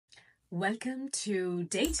Welcome to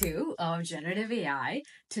day 2 of generative AI.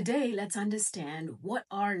 Today, let's understand what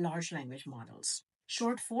are large language models,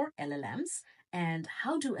 short for LLMs, and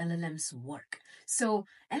how do LLMs work. So,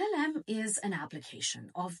 LLM is an application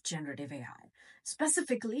of generative AI,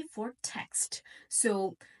 specifically for text.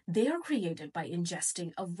 So, they are created by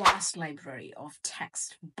ingesting a vast library of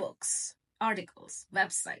text, books, articles,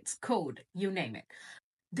 websites, code, you name it.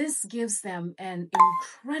 This gives them an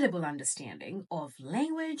incredible understanding of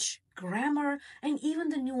language, grammar, and even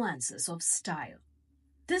the nuances of style.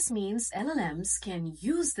 This means LLMs can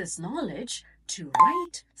use this knowledge to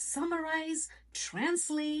write, summarize,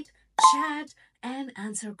 translate, chat, and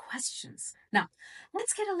answer questions. Now,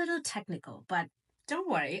 let's get a little technical, but don't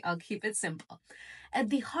worry, I'll keep it simple. At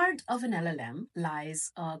the heart of an LLM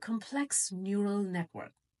lies a complex neural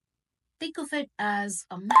network. Think of it as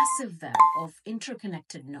a massive web of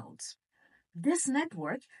interconnected nodes. This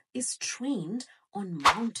network is trained on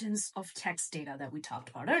mountains of text data that we talked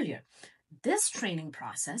about earlier. This training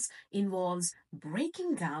process involves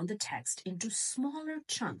breaking down the text into smaller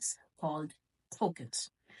chunks called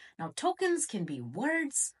tokens. Now, tokens can be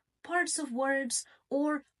words, parts of words,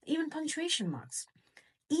 or even punctuation marks.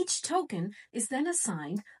 Each token is then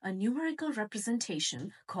assigned a numerical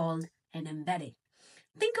representation called an embedding.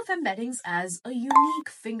 Think of embeddings as a unique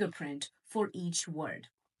fingerprint for each word.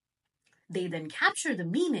 They then capture the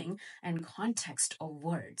meaning and context of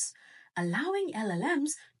words, allowing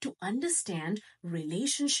LLMs to understand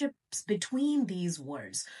relationships between these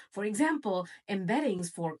words. For example,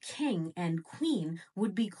 embeddings for king and queen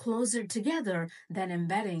would be closer together than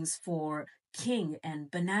embeddings for king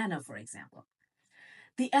and banana, for example.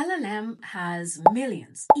 The LLM has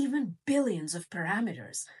millions, even billions of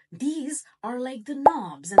parameters. These are like the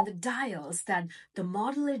knobs and the dials that the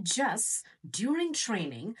model adjusts during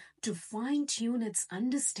training to fine tune its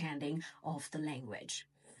understanding of the language.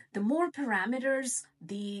 The more parameters,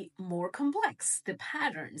 the more complex the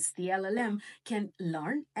patterns the LLM can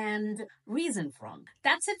learn and reason from.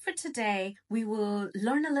 That's it for today. We will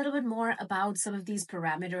learn a little bit more about some of these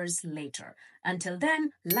parameters later. Until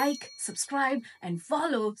then, like, subscribe, and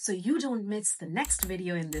follow so you don't miss the next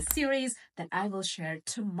video in this series that I will share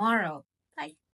tomorrow. Bye.